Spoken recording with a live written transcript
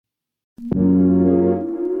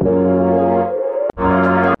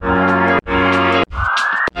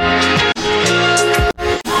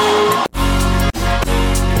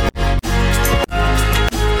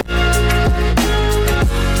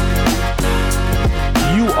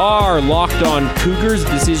are Locked On Cougars.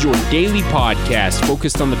 This is your daily podcast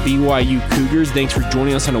focused on the BYU Cougars. Thanks for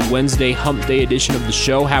joining us on a Wednesday hump day edition of the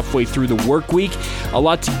show, halfway through the work week. A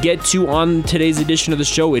lot to get to on today's edition of the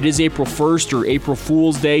show. It is April 1st or April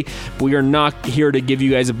Fool's Day, but we are not here to give you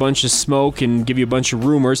guys a bunch of smoke and give you a bunch of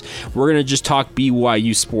rumors. We're going to just talk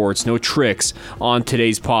BYU sports, no tricks on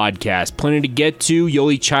today's podcast. Plenty to get to.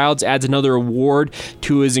 Yoeli Childs adds another award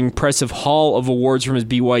to his impressive haul of awards from his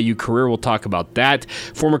BYU career. We'll talk about that.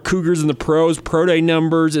 Former Cougars in the pros, pro day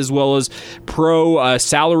numbers, as well as pro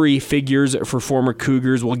salary figures for former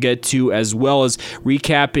Cougars we'll get to, as well as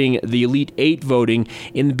recapping the Elite Eight voting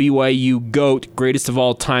in the BYU GOAT, greatest of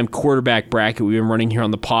all time quarterback bracket we've been running here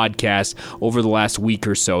on the podcast over the last week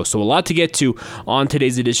or so. So a lot to get to on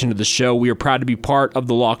today's edition of the show. We are proud to be part of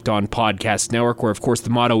the Locked On Podcast Network, where of course the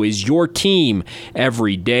motto is your team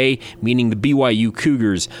every day, meaning the BYU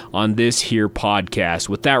Cougars on this here podcast.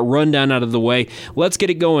 With that rundown out of the way, let's get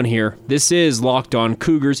it going here. This is Locked On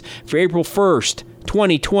Cougars for April 1st,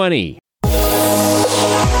 2020.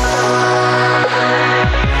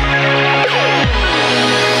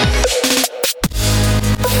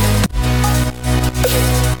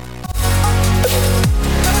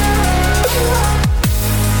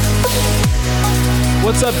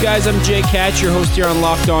 What's up, guys? I'm Jake Hatch, your host here on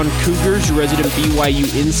Locked On Cougars, your resident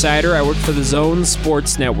BYU insider. I work for the Zone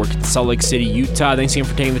Sports Network in Salt Lake City, Utah. Thanks again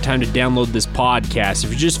for taking the time to download this podcast. If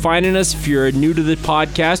you're just finding us, if you're new to the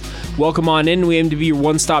podcast, welcome on in. We aim to be your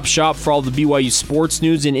one-stop shop for all the BYU sports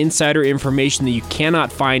news and insider information that you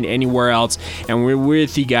cannot find anywhere else. And we're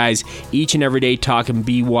with you guys each and every day talking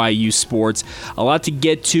BYU sports. A lot to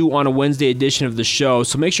get to on a Wednesday edition of the show,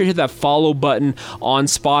 so make sure to hit that follow button on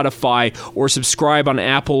Spotify or subscribe on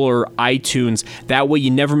Apple or iTunes. That way you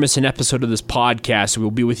never miss an episode of this podcast. We'll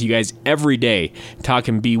be with you guys every day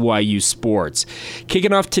talking BYU sports.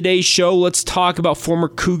 Kicking off today's show, let's talk about former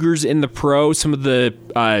Cougars in the pro. Some of the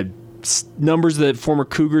numbers that former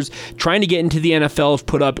Cougars trying to get into the NFL have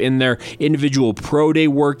put up in their individual pro day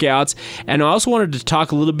workouts. And I also wanted to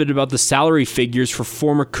talk a little bit about the salary figures for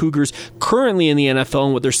former Cougars currently in the NFL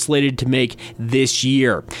and what they're slated to make this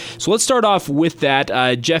year. So let's start off with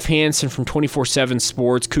that. Jeff Hansen from 24/7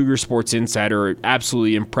 Sports, Cougar Sports Insider,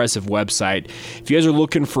 absolutely impressive website. If you guys are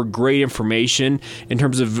looking for great information in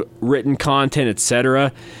terms of written content,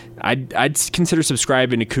 etc., I'd consider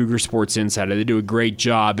subscribing to Cougar Sports Insider. They do a great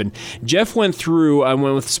job. And Jeff went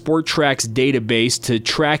with Sport Track's database to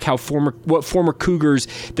track what former Cougars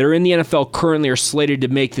that are in the NFL currently are slated to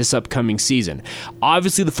make this upcoming season.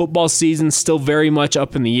 Obviously, the football season's still very much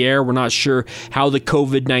up in the air. We're not sure how the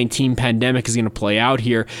COVID-19 pandemic is going to play out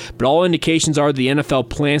here, but all indications are the NFL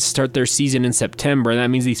plans to start their season in September, and that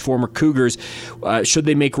means these former Cougars, should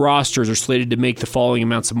they make rosters, are slated to make the following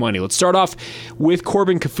amounts of money. Let's start off with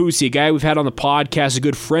Corbin Kaufusi, a guy we've had on the podcast, a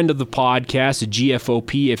good friend of the podcast, a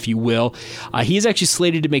GFOP, if you will. He's actually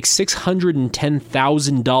slated to make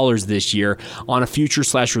 $610,000 this year on a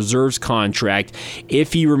future/reserves contract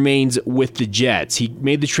if he remains with the Jets. He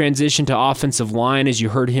made the transition to offensive line, as you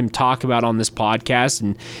heard him talk about on this podcast.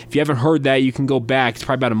 And if you haven't heard that, you can go back. It's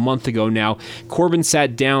probably about a month ago now. Corbin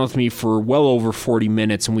sat down with me for well over 40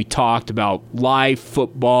 minutes, and we talked about live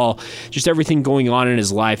football, just everything going on in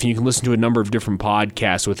his life. And you can listen to a number of different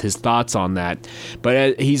podcasts with his thoughts on that.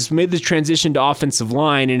 But he's made the transition to offensive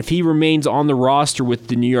line, and if he remains on the roster with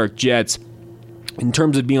the New York Jets, in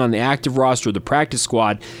terms of being on the active roster or the practice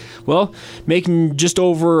squad, well, making just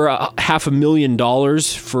over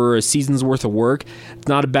 $500,000 for a season's worth of work, it's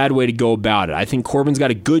not a bad way to go about it. I think Corbin's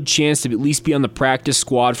got a good chance to at least be on the practice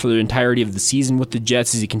squad for the entirety of the season with the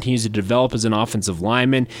Jets as he continues to develop as an offensive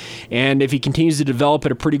lineman. And if he continues to develop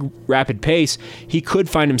at a pretty rapid pace, he could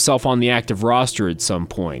find himself on the active roster at some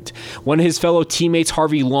point. One of his fellow teammates,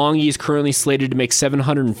 Harvey Longy, is currently slated to make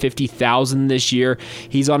 $750,000 this year.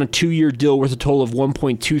 He's on a 2-year deal worth a total of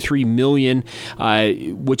 $1.23 million,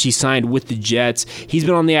 which he signed with the Jets. He's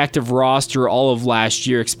been on the active roster all of last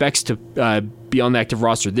year, expects to be on the active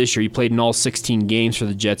roster this year. He played in all 16 games for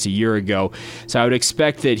the Jets a year ago. So I would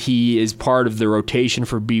expect that he is part of the rotation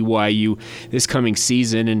for BYU this coming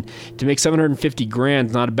season. And to make $750,000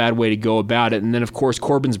 is not a bad way to go about it. And then, of course,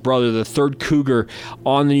 Corbin's brother, the third Cougar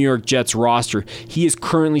on the New York Jets roster, he is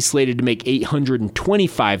currently slated to make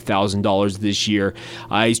 $825,000 this year.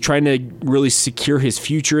 He's trying to really secure his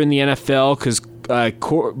future in the NFL because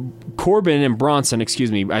Corbin and Bronson, I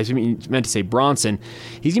meant to say Bronson,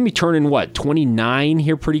 he's going to be turning, 29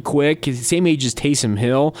 here pretty quick. He's the same age as Taysom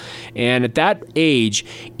Hill. And at that age,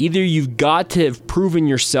 either you've got to have proven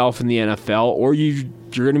yourself in the NFL or you've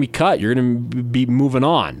you're going to be cut. You're going to be moving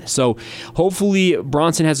on. So hopefully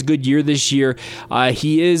Bronson has a good year this year.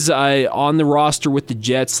 He is on the roster with the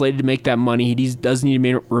Jets, slated to make that money. He does need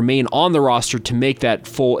to remain on the roster to make that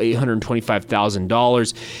full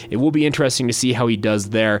 $825,000. It will be interesting to see how he does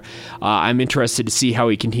there. I'm interested to see how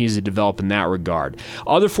he continues to develop in that regard.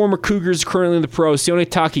 Other former Cougars currently in the pros, Sione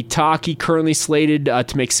Takitaki currently slated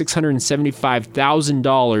to make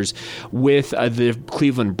 $675,000 with the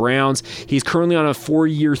Cleveland Browns. He's currently on a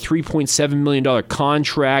 4-year, $3.7 million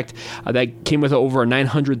contract that came with over a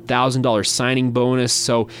 $900,000 signing bonus.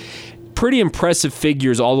 So pretty impressive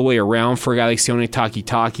figures all the way around for a guy like Sione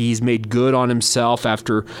Takitaki. He's made good on himself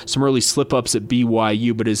after some early slip-ups at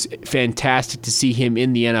BYU, but it's fantastic to see him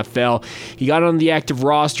in the NFL. He got on the active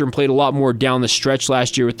roster and played a lot more down the stretch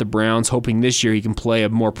last year with the Browns, hoping this year he can play a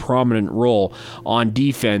more prominent role on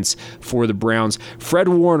defense for the Browns. Fred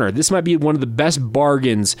Warner, this might be one of the best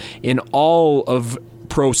bargains in all of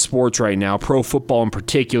pro sports right now, pro football in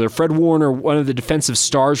particular. Fred Warner, one of the defensive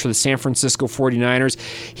stars for the San Francisco 49ers.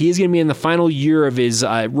 He is going to be in the final year of his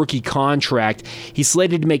rookie contract. He's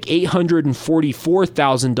slated to make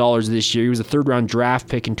 $844,000 this year. He was a third-round draft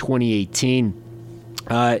pick in 2018.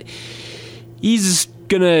 He's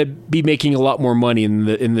going to be making a lot more money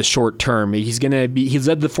in the short term. He's led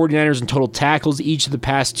the 49ers in total tackles each of the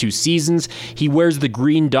past 2 seasons. He wears the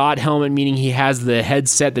green dot helmet, meaning he has the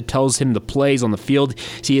headset that tells him the plays on the field.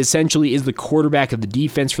 So he essentially is the quarterback of the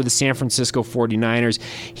defense for the San Francisco 49ers.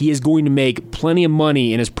 He is going to make plenty of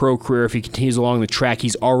money in his pro career if he continues along the track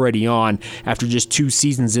he's already on after just 2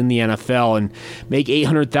 seasons in the NFL, and make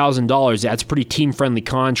 $800,000. That's a pretty team-friendly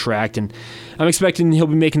contract, and I'm expecting he'll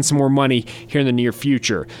be making some more money here in the near future.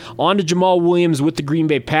 On to Jamal Williams with the Green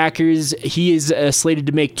Bay Packers. He is slated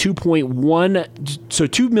to make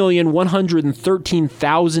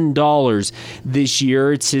 $2,113,000 this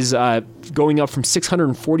year. It's his going up from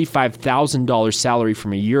 $645,000 salary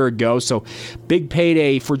from a year ago. So big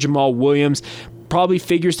payday for Jamal Williams. Probably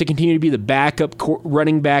figures to continue to be the backup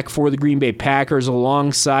running back for the Green Bay Packers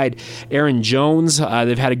alongside Aaron Jones.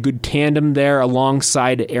 They've had a good tandem there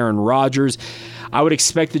alongside Aaron Rodgers. I would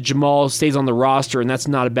expect that Jamal stays on the roster, and that's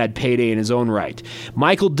not a bad payday in his own right.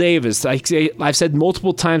 Michael Davis, I've said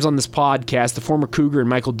multiple times on this podcast, the former Cougar and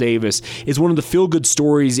Michael Davis is one of the feel-good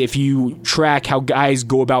stories if you track how guys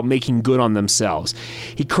go about making good on themselves.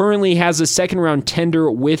 He currently has a second-round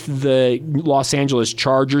tender with the Los Angeles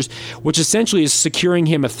Chargers, which essentially is securing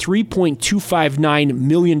him a $3.259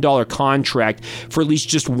 million contract for at least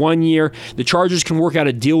just 1 year. The Chargers can work out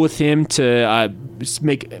a deal with him to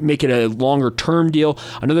make it a longer-term deal.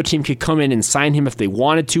 Another team could come in and sign him if they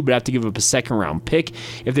wanted to, but have to give up a second-round pick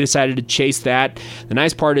if they decided to chase that. The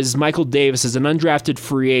nice part is Michael Davis is an undrafted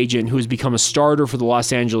free agent who has become a starter for the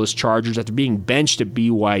Los Angeles Chargers after being benched at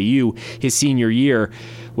BYU his senior year.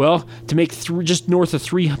 Well, to make just north of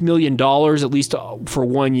 $3 million, at least for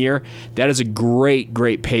 1 year, that is a great,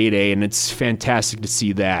 great payday, and it's fantastic to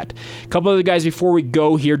see that. A couple other guys before we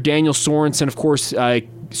go here. Daniel Sorensen, of course,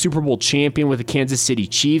 Super Bowl champion with the Kansas City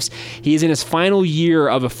Chiefs. He is in his final year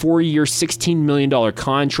of a 4-year, $16 million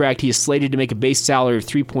contract. He is slated to make a base salary of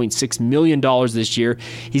 $3.6 million this year.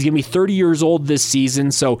 He's going to be 30 years old this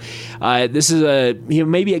season, so this is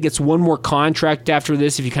maybe it gets one more contract after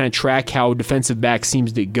this if you kind of track how defensive back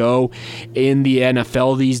seems to go in the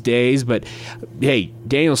NFL these days. But hey,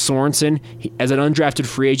 Daniel Sorensen, as an undrafted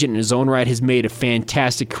free agent in his own right, has made a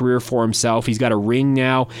fantastic career for himself. He's got a ring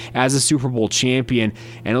now as a Super Bowl champion,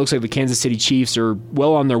 and it looks like the Kansas City Chiefs are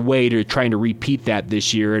well on their way to trying to repeat that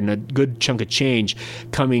this year, and a good chunk of change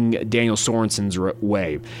coming Daniel Sorensen's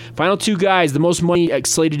way. Final 2 guys, the most money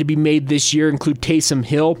slated to be made this year include Taysom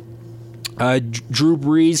Hill. Drew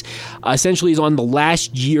Brees essentially is on the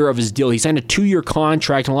last year of his deal. He signed a 2-year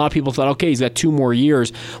contract, and a lot of people thought, okay, he's got 2 more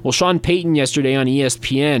years. Well, Sean Payton yesterday on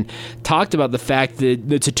ESPN talked about the fact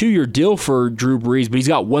that it's a 2-year deal for Drew Brees, but he's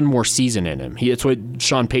got 1 more season in him. That's what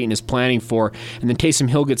Sean Payton is planning for, and then Taysom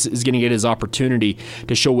Hill is going to get his opportunity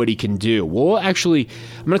to show what he can do. Well, actually,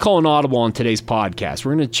 I'm going to call an audible on today's podcast.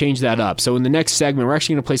 We're going to change that up. So in the next segment, we're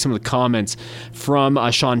actually going to play some of the comments from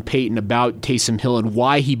Sean Payton about Taysom Hill and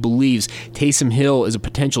why he believes Taysom Hill is a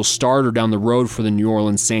potential starter down the road for the New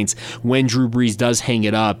Orleans Saints when Drew Brees does hang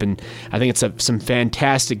it up, and I think it's some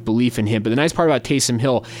fantastic belief in him. But the nice part about Taysom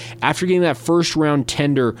Hill, after getting that first-round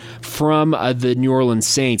tender from the New Orleans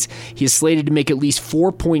Saints, he is slated to make at least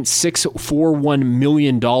 $4.641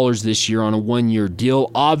 million this year on a 1-year deal.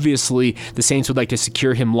 Obviously, the Saints would like to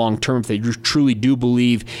secure him long-term if they truly do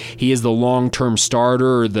believe he is the long-term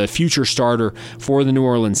starter or the future starter for the New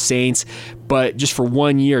Orleans Saints. But just for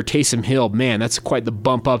 1 year, Taysom Hill, man, that's quite the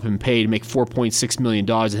bump up in pay to make $4.6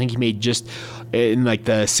 million. I think he made just in like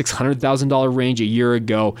the $600,000 range a year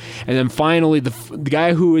ago. And then finally, the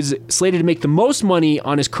guy who is slated to make the most money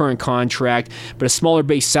on his current contract, but a smaller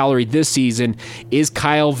base salary this season, is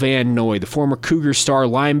Kyle Van Noy, the former Cougar star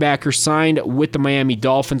linebacker, signed with the Miami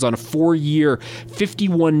Dolphins on a 4-year,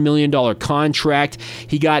 $51 million contract.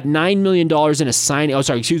 He got $9 million in a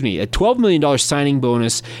 $12 million signing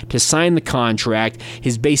bonus to sign the contract.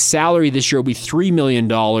 His base salary this year will be $3 million,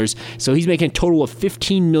 so he's making a total of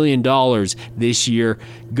 $15 million this year.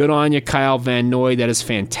 Good on you, Kyle Van Noy. That is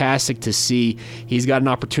fantastic to see. He's got an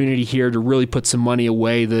opportunity here to really put some money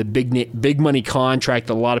away. The big money contract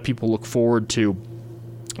that a lot of people look forward to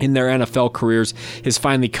in their NFL careers has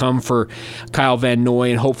finally come for Kyle Van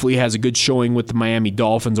Noy, and hopefully he has a good showing with the Miami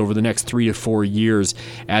Dolphins over the next 3 to 4 years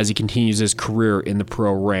as he continues his career in the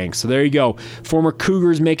pro ranks. So there you go. Former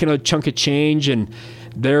Cougars making a chunk of change, and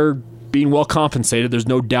they're being well compensated. There's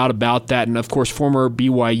no doubt about that. And of course, former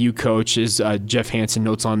BYU coach, as Jeff Hansen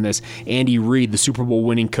notes on this, Andy Reid, the Super Bowl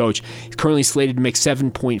winning coach, is currently slated to make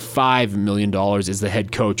 $7.5 million as the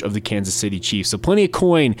head coach of the Kansas City Chiefs. So plenty of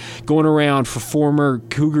coin going around for former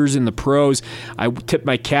Cougars in the pros. I tip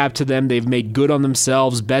my cap to them. They've made good on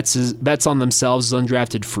themselves, bets on themselves as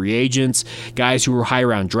undrafted free agents, guys who were high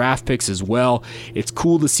round draft picks as well. It's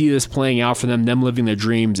cool to see this playing out for them living their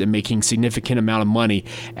dreams and making significant amount of money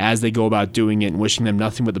as they go about doing it, and wishing them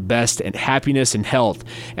nothing but the best and happiness and health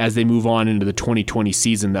as they move on into the 2020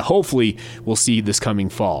 season that hopefully we'll see this coming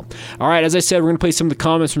fall. All right, as I said, we're going to play some of the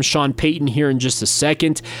comments from Sean Payton here in just a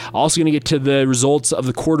second. Also going to get to the results of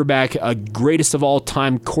the quarterback, greatest of all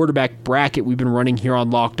time quarterback bracket we've been running here on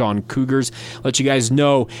Locked On Cougars. Let you guys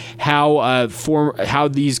know how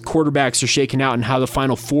these quarterbacks are shaking out and how the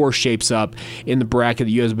Final Four shapes up in the bracket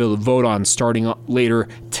that you guys will be able to vote on starting later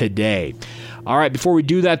today. All right, before we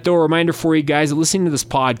do that, though, a reminder for you guys that listening to this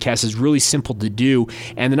podcast is really simple to do.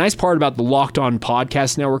 And the nice part about the Locked On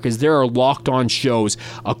Podcast Network is there are Locked On shows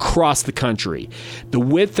across the country. The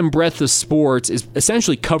width and breadth of sports is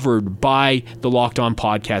essentially covered by the Locked On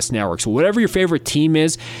Podcast Network. So whatever your favorite team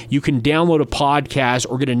is, you can download a podcast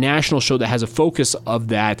or get a national show that has a focus of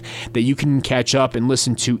that you can catch up and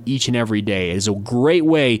listen to each and every day. It is a great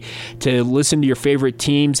way to listen to your favorite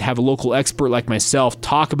teams, have a local expert like myself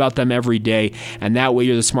talk about them every day, and that way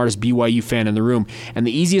you're the smartest BYU fan in the room. And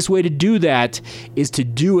the easiest way to do that is to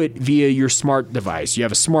do it via your smart device. You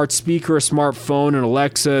have a smart speaker, a smartphone, an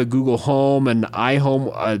Alexa, Google Home, an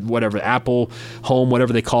iHome, whatever, Apple Home,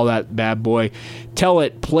 whatever they call that bad boy. Tell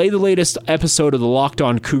it, play the latest episode of the Locked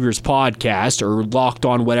On Cougars podcast, or Locked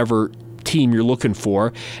On whatever team you're looking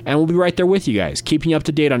for, and we'll be right there with you guys, keeping you up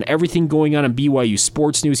to date on everything going on in BYU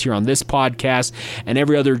sports news here on this podcast and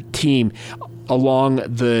every other team along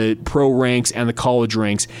the pro ranks and the college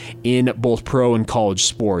ranks in both pro and college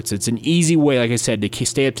sports. It's an easy way, like I said, to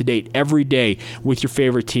stay up to date every day with your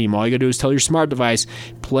favorite team. All you got to do is tell your smart device,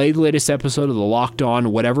 play the latest episode of the Locked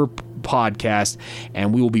On whatever podcast,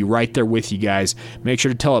 and we will be right there with you guys. Make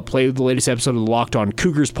sure to tell it, play the latest episode of the Locked On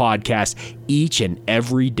Cougars podcast each and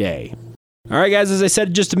every day. All right, guys, as I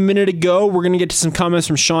said just a minute ago, we're going to get to some comments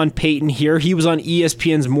from Sean Payton here. He was on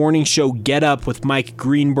ESPN's morning show Get Up with Mike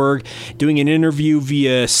Greenberg doing an interview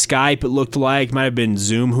via Skype, it looked like. Might have been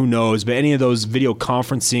Zoom, who knows, but any of those video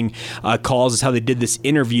conferencing calls is how they did this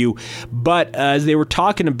interview. But as they were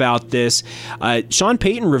talking about this, Sean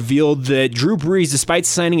Payton revealed that Drew Brees, despite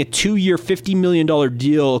signing a 2-year, $50 million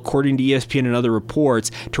deal, according to ESPN and other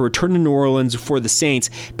reports, to return to New Orleans for the Saints,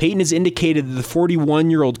 Payton has indicated that the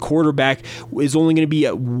 41-year-old quarterback is only going to be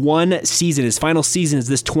one season. His final season is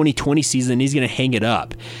this 2020 season, and he's going to hang it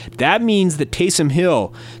up. That means that Taysom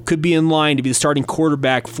Hill could be in line to be the starting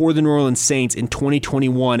quarterback for the New Orleans Saints in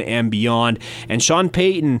 2021 and beyond. And Sean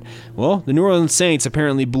Payton, well, the New Orleans Saints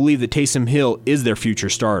apparently believe that Taysom Hill is their future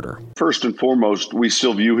starter. First and foremost, we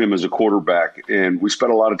still view him as a quarterback, and we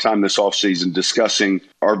spent a lot of time this offseason discussing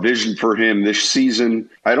our vision for him this season.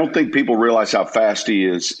 I don't think people realize how fast he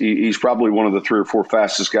is. He's probably one of the 3 or 4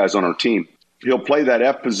 fastest guys on our team. He'll play that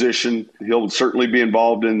F position. He'll certainly be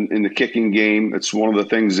involved in the kicking game. It's one of the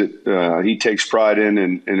things that he takes pride in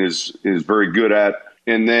and is very good at.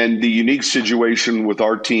 And then the unique situation with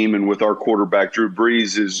our team and with our quarterback, Drew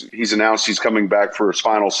Brees, is he's announced he's coming back for his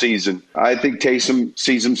final season. I think Taysom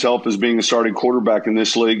sees himself as being a starting quarterback in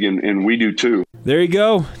this league, and we do too. There you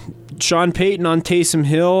go. Sean Payton on Taysom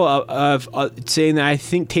Hill saying that I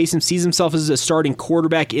think Taysom sees himself as a starting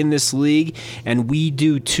quarterback in this league, and we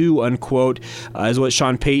do too, unquote, is what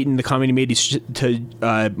Sean Payton, the comment he made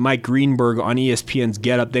to Mike Greenberg on ESPN's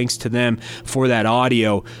Get Up. Thanks to them for that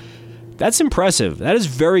audio. That's impressive. That is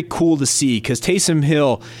very cool to see because Taysom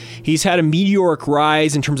Hill, he's had a meteoric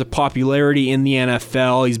rise in terms of popularity in the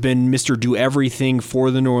NFL. He's been Mr. Do-Everything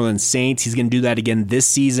for the New Orleans Saints. He's going to do that again this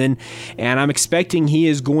season, and I'm expecting he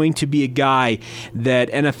is going to be a guy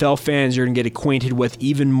that NFL fans are going to get acquainted with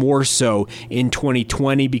even more so in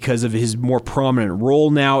 2020 because of his more prominent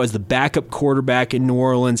role now as the backup quarterback in New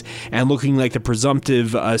Orleans and looking like the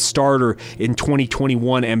presumptive starter in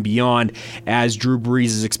 2021 and beyond, as Drew Brees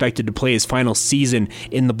is expected to play his final season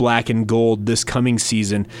in the black and gold this coming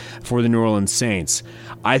season for the New Orleans Saints.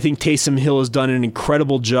 I think Taysom Hill has done an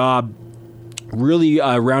incredible job really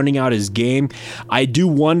rounding out his game. I do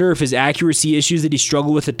wonder if his accuracy issues that he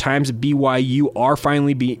struggled with at times at BYU are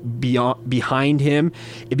finally behind him.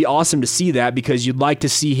 It'd be awesome to see that because you'd like to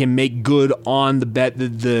see him make good on the bet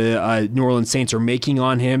that the New Orleans Saints are making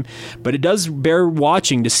on him. But it does bear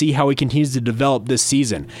watching to see how he continues to develop this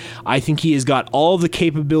season. I think he has got all the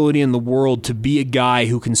capability in the world to be a guy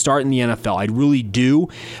who can start in the NFL. I really do.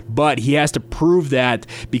 But he has to prove that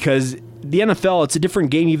because the NFL, it's a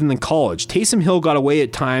different game even than college. Taysom Hill got away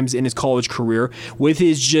at times in his college career with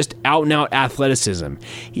his just out-and-out athleticism.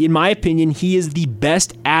 In my opinion, he is the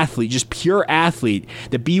best athlete, just pure athlete,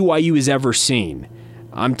 that BYU has ever seen.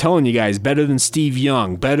 I'm telling you guys, better than Steve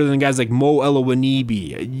Young, better than guys like Mo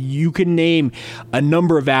Elowanibi. You can name a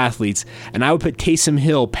number of athletes, and I would put Taysom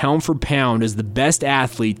Hill, pound for pound, as the best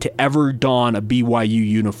athlete to ever don a BYU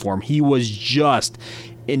uniform. He was just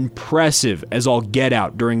impressive as all get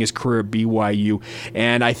out during his career at BYU,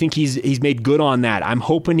 and I think he's made good on that. I'm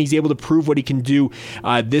hoping he's able to prove what he can do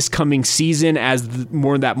this coming season as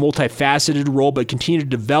more of that multifaceted role, but continue to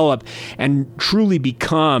develop and truly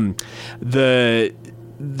become the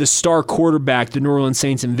star quarterback the New Orleans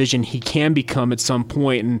Saints envision he can become at some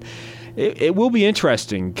point. And it will be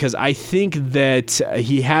interesting because I think that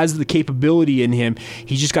he has the capability in him.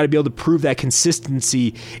 He's just got to be able to prove that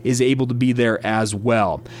consistency is able to be there as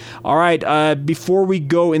well. All right, before we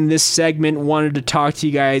go in this segment, wanted to talk to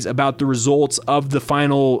you guys about the results of the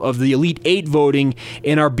final of the Elite 8 voting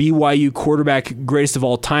in our BYU quarterback greatest of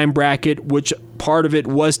all time bracket, which part of it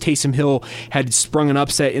was Taysom Hill had sprung an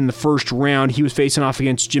upset in the first round. He was facing off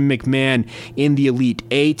against Jim McMahon in the Elite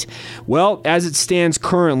 8. Well, as it stands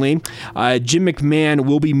currently, Jim McMahon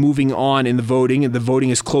will be moving on in the voting, and the voting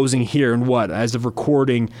is closing here in as of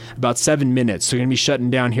recording, about 7 minutes. So you're going to be shutting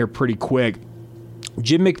down here pretty quick.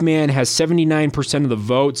 Jim McMahon has 79% of the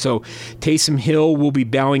vote, so Taysom Hill will be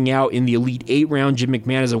bowing out in the Elite 8 round. Jim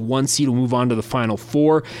McMahon has a 1 seed, will move on to the Final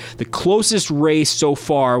Four. The closest race so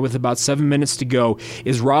far, with about 7 minutes to go,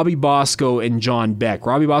 is Robbie Bosco and John Beck.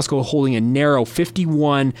 Robbie Bosco holding a narrow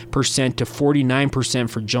 51% to 49%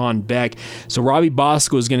 for John Beck. So Robbie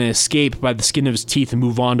Bosco is going to escape by the skin of his teeth and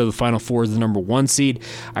move on to the Final Four as the number 1 seed.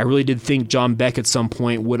 I really did think John Beck at some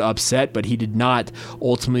point would upset, but he did not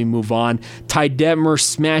ultimately move on. Ty Detmer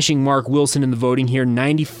smashing Mark Wilson in the voting here,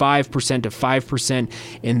 95% to 5%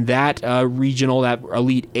 in that regional, that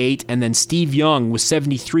Elite 8. And then Steve Young with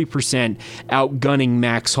 73% outgunning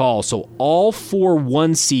Max Hall. So all 4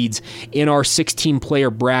 1 seeds in our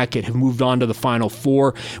 16-player bracket have moved on to the Final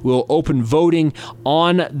Four. We'll open voting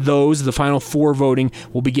on those. The Final Four voting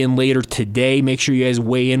will begin later today. Make sure you guys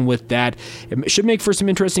weigh in with that. It should make for some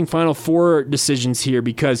interesting Final Four decisions here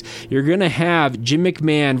because you're going to have Jim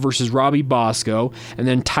McMahon versus Robbie Bosco, and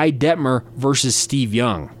then Ty Detmer versus Steve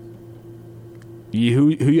Young. Who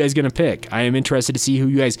you guys going to pick? I am interested to see who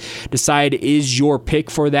you guys decide is your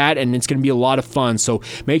pick for that, and it's going to be a lot of fun. So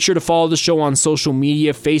make sure to follow the show on social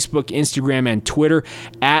media, Facebook, Instagram, and Twitter,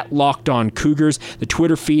 at Locked On Cougars. The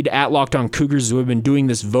Twitter feed, at Locked On Cougars, who have been doing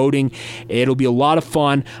this voting. It'll be a lot of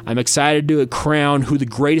fun. I'm excited to crown who the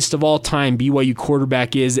greatest of all time BYU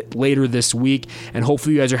quarterback is later this week, and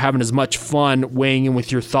hopefully you guys are having as much fun weighing in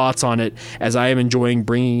with your thoughts on it as I am enjoying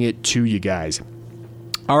bringing it to you guys.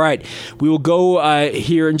 All right, we will go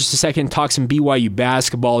here in just a second and talk some BYU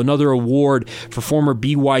basketball. Another award for former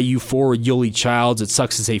BYU forward Yuli Childs. It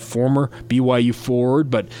sucks to say former BYU forward,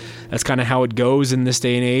 but that's kind of how it goes in this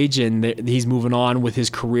day and age, and he's moving on with his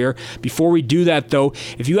career. Before we do that, though,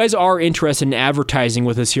 if you guys are interested in advertising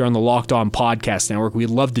with us here on the Locked On Podcast Network,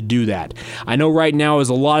 we'd love to do that. I know right now is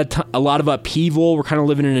a lot of upheaval. We're kind of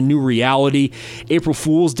living in a new reality. April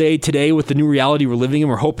Fool's Day today with the new reality we're living in.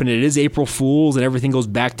 We're hoping it is April Fool's and everything goes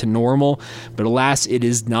back to normal, but alas, it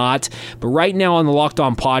is not. But right now on the Locked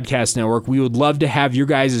On Podcast Network, we would love to have your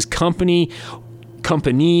guys' companies,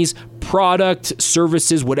 product,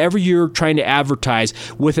 services, whatever you're trying to advertise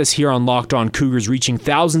with us here on Locked On Cougars, reaching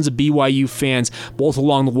thousands of BYU fans both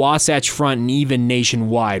along the Wasatch Front and even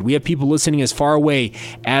nationwide. We have people listening as far away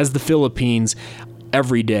as the Philippines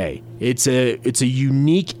every day. It's a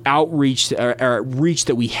unique outreach or reach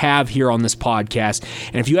that we have here on this podcast.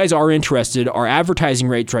 And if you guys are interested, our advertising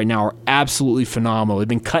rates right now are absolutely phenomenal. They've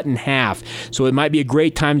been cut in half. So it might be a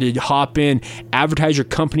great time to hop in, advertise your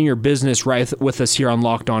company or business right with us here on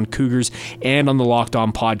Locked On Cougars and on the Locked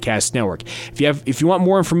On Podcast Network. If you want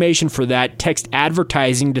more information for that, text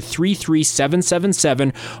advertising to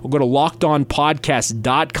 33777 or go to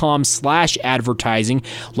lockedonpodcast.com/advertising.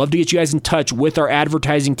 Love to get you guys in touch with our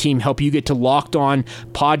advertising team, help you get to Locked On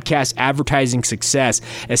Podcast advertising success,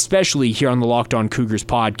 especially here on the Locked On Cougars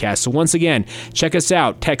podcast. So once again, check us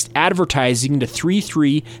out. Text advertising to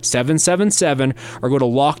 33777 or go to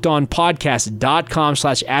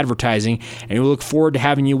lockedonpodcast.com/advertising, and we look forward to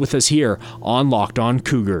having you with us here on Locked On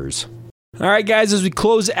Cougars. All right, guys, as we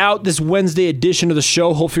close out this Wednesday edition of the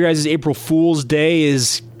show, hopefully your guys' April Fool's Day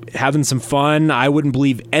is having some fun. I wouldn't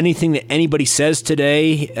believe anything that anybody says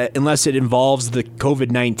today unless it involves the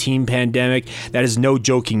COVID-19 pandemic. That is no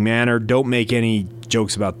joking manner. Don't make any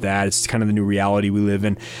jokes about that. It's kind of the new reality we live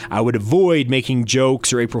in. I would avoid making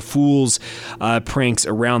jokes or April Fool's pranks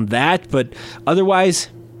around that, but otherwise,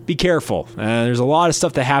 be careful. There's a lot of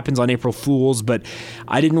stuff that happens on April Fools, but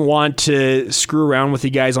I didn't want to screw around with you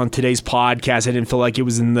guys on today's podcast. I didn't feel like it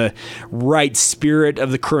was in the right spirit of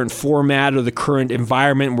the current format or the current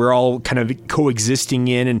environment we're all kind of coexisting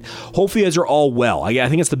in, and hopefully you guys are all well. I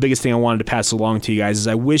think that's the biggest thing I wanted to pass along to you guys is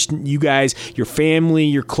I wish you guys, your family,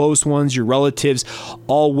 your close ones, your relatives,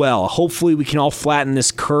 all well. Hopefully we can all flatten this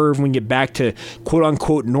curve and we can get back to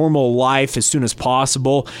quote-unquote normal life as soon as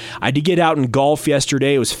possible. I did get out and golf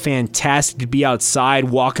yesterday. It was fantastic to be outside,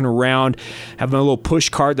 walking around, having a little push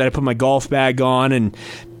cart that I put my golf bag on, and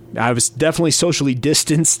I was definitely socially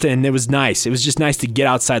distanced, and it was nice. It was just nice to get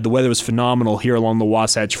outside. The weather was phenomenal here along the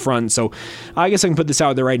Wasatch Front, so I guess I can put this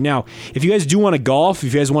out there right now. If you guys do want to golf,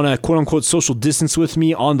 if you guys want to quote-unquote social distance with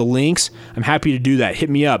me on the links, I'm happy to do that. Hit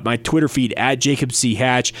me up. My Twitter feed,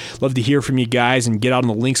 @JacobCHatch. Love to hear from you guys and get out on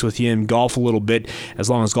the links with you and golf a little bit as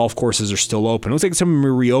long as golf courses are still open. It looks like some of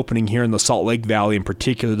them are reopening here in the Salt Lake Valley, in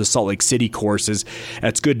particular the Salt Lake City courses.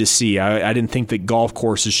 That's good to see. I didn't think that golf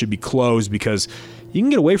courses should be closed because you can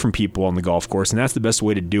get away from people on the golf course, and that's the best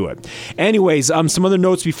way to do it. Anyways, some other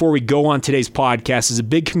notes before we go on today's podcast is a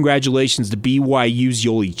big congratulations to BYU's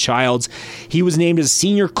Yoeli Childs. He was named as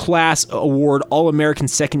Senior Class Award All-American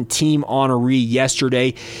Second Team honoree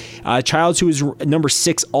yesterday. Childs, who is number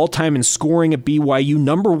 6 all-time in scoring at BYU,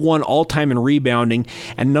 number 1 all-time in rebounding,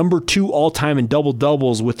 and number 2 all-time in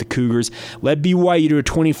double-doubles with the Cougars, led BYU to a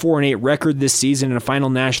 24-8 record this season and a final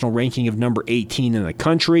national ranking of number 18 in the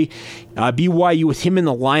country. BYU, with him in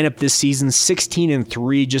the lineup this season,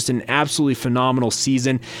 16-3, just an absolutely phenomenal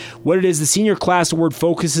season. What it is, the Senior Class Award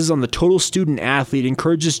focuses on the total student athlete,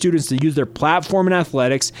 encourages students to use their platform in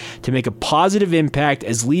athletics to make a positive impact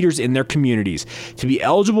as leaders in their communities. To be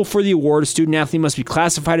eligible for the award, a student athlete must be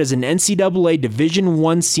classified as an NCAA Division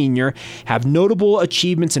I senior, have notable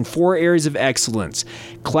achievements in 4 areas of excellence: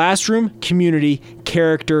 classroom, community,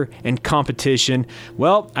 character, and competition.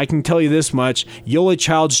 Well, I can tell you this much, Yoeli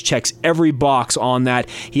Childs checks every box on that.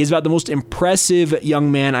 He is about the most impressive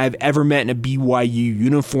young man I've ever met in a BYU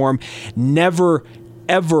uniform. Never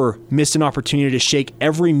ever missed an opportunity to shake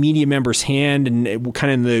every media member's hand, and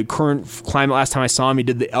kind of in the current climate, last time I saw him, he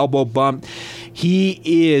did the elbow bump. He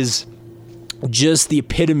is just the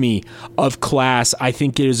epitome of class. I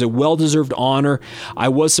think it is a well-deserved honor. I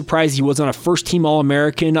was surprised he wasn't a first-team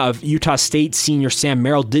All-American. Of Utah State senior Sam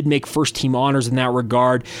Merrill did make first-team honors in that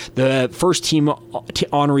regard. The first-team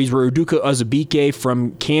honorees were Udoka Azubuike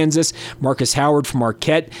from Kansas, Marcus Howard from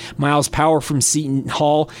Marquette, Miles Power from Seton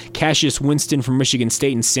Hall, Cassius Winston from Michigan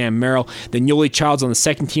State, and Sam Merrill. Then Yoeli Childs on the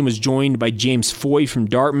second team was joined by James Foy from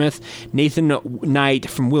Dartmouth, Nathan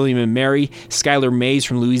Knight from William & Mary, Skylar Mays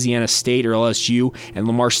from Louisiana State or LSU, and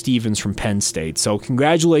Lamar Stevens from Penn State. So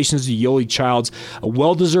congratulations to Yoeli Childs, a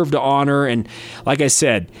well-deserved honor. And like I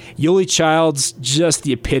said, Yoeli Childs, just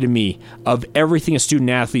the epitome of everything a student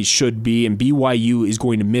athlete should be, and BYU is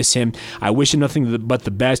going to miss him. I wish him nothing but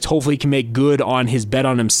the best. Hopefully he can make good on his bet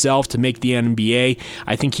on himself to make the NBA.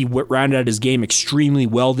 I think he rounded out his game extremely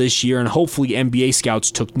well this year, and hopefully NBA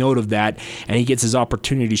scouts took note of that, and he gets his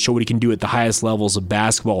opportunity to show what he can do at the highest levels of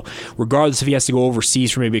basketball. Regardless if he has to go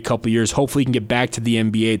overseas for maybe a couple years, hopefully hopefully he can get back to the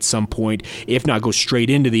NBA at some point, if not go straight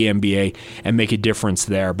into the NBA and make a difference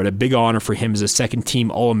there. But a big honor for him as a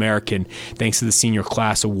second-team All-American thanks to the senior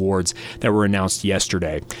class awards that were announced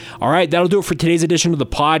yesterday. All right, that'll do it for today's edition of the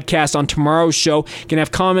podcast. On tomorrow's show, going to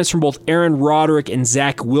have comments from both Aaron Roderick and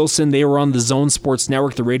Zach Wilson. They were on the Zone Sports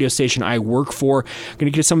Network, the radio station I work for.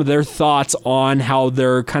 Going to get some of their thoughts on how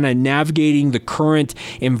they're kind of navigating the current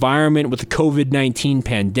environment with the COVID-19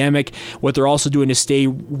 pandemic, what they're also doing to stay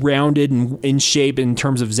rounded and in shape in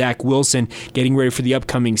terms of Zach Wilson getting ready for the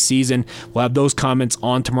upcoming season. We'll have those comments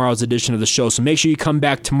on tomorrow's edition of the show, so make sure you come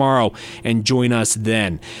back tomorrow and join us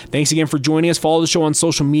then. Thanks again for joining us. Follow the show on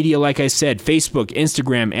social media, like I said, Facebook,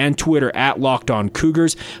 Instagram, and Twitter at Locked On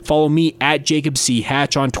Cougars. Follow me at Jacob C.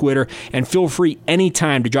 Hatch on Twitter, and feel free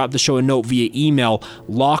anytime to drop the show a note via email,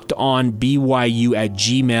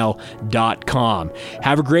 lockedonbyu@gmail.com.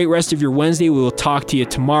 Have a great rest of your Wednesday. We will talk to you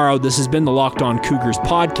tomorrow. This has been the Locked On Cougars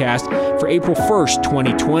podcast for April 1st,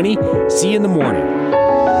 2020. See you in the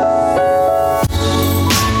morning.